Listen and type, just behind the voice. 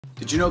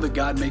Did you know that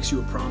God makes you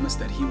a promise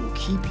that He will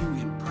keep you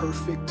in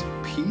perfect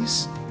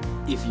peace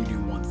if you do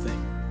one thing?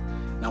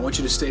 Now I want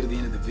you to stay to the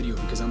end of the video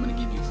because I'm going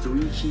to give you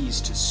 3 keys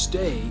to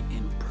stay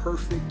in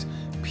perfect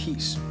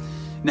peace.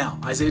 Now,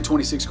 Isaiah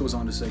 26 goes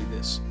on to say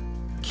this: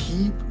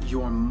 keep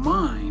your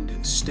mind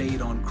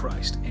stayed on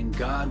Christ, and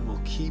God will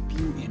keep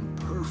you in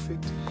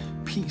perfect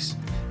peace.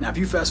 Now, if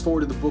you fast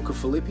forward to the book of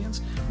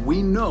Philippians,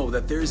 we know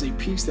that there is a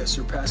peace that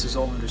surpasses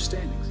all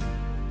understanding.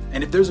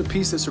 And if there's a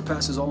peace that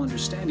surpasses all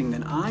understanding,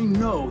 then I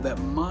know that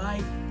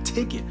my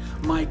ticket,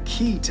 my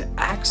key to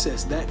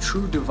access that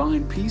true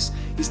divine peace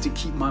is to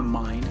keep my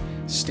mind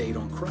stayed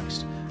on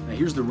Christ. Now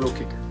here's the real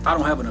kicker. I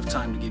don't have enough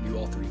time to give you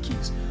all 3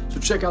 keys. So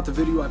check out the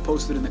video I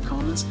posted in the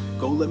comments.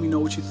 Go let me know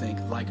what you think,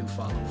 like and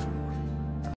follow for more.